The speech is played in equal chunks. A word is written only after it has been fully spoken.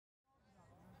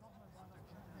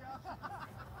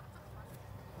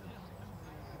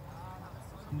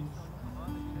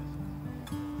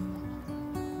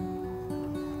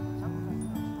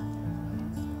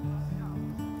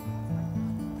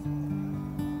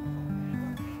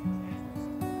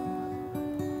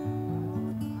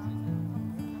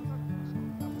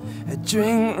I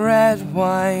drink red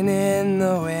wine in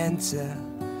the winter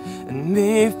and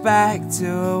move back to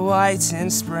a white in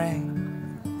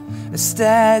spring. I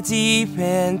stare deep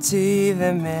into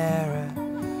the mirror,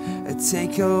 I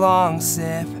take a long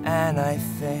sip and I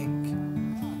think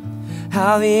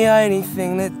how the only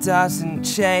thing that doesn't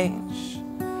change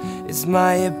is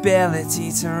my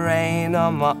ability to rain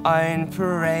on my own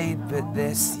parade. But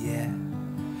this year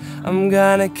I'm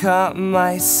gonna cut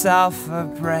myself a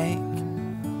break.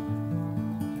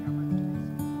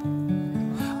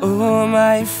 All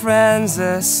my friends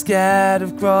are scared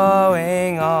of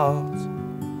growing old,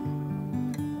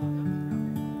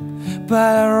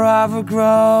 but I'd rather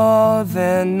grow old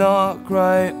than not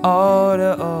grow old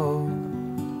at all.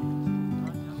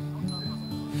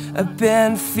 I've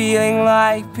been feeling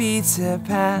like Peter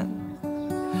Pan,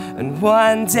 and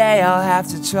one day I'll have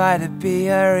to try to be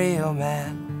a real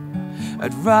man.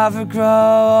 I'd rather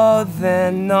grow old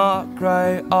than not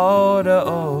grow old at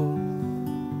all.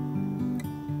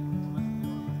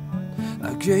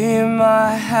 I grew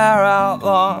my hair out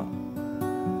long,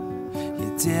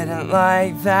 you didn't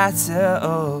like that at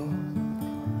all.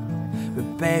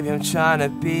 But baby, I'm trying to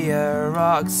be a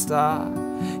rock star.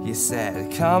 You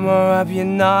said, come on up, you're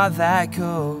not that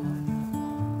cool.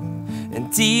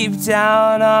 And deep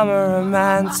down I'm a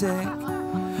romantic,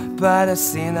 but I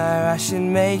see no rush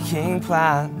in making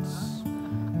plans.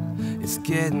 It's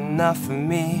good enough for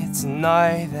me to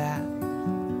know that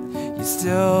you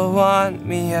still want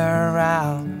me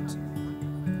around.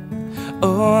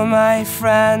 All my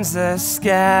friends are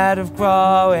scared of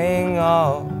growing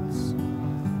old,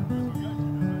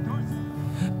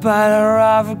 but I'd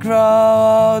rather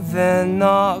grow old than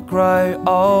not grow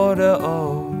old at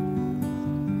all.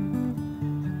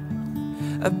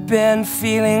 I've been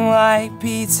feeling like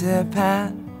Peter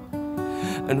Pan,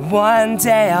 and one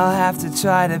day I'll have to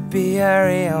try to be a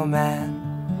real man.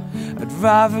 I'd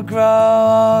rather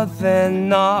grow old than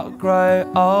not grow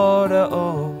old at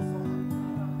all.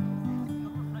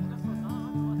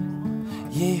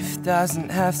 Youth doesn't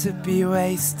have to be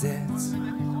wasted.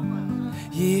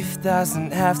 Youth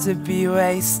doesn't have to be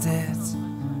wasted.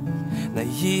 No,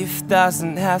 youth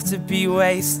doesn't have to be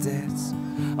wasted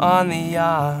on the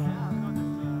young.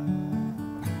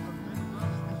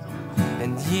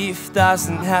 And youth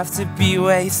doesn't have to be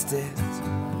wasted.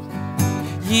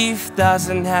 Youth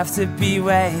doesn't have to be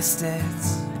wasted.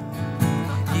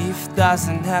 Youth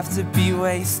doesn't have to be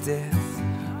wasted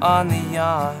on the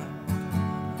young.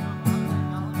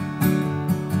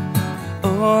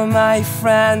 All my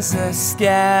friends are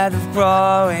scared of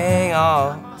growing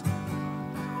old,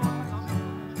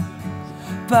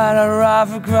 but I'd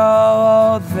rather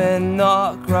grow old than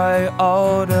not grow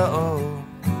old at all.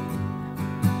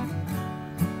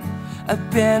 I've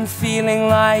been feeling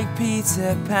like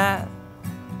Peter Pan,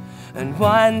 and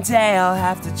one day I'll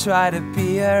have to try to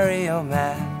be a real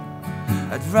man.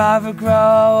 I'd rather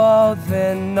grow old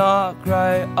than not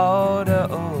grow old at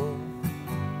all.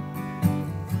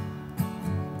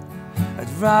 I'd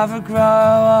rather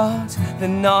grow old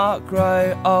than not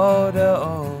grow old at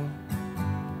all.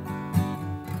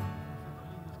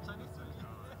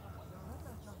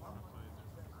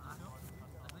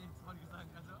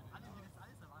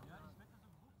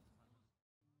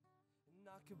 And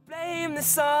I could blame the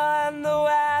sun, the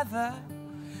weather,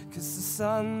 'cause the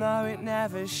sun, no, it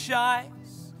never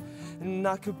shines. And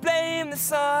I could blame the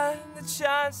sun, the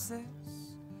chances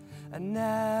I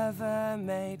never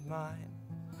made mine.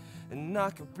 And I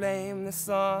could blame this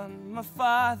on my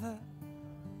father,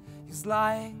 he's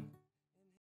lying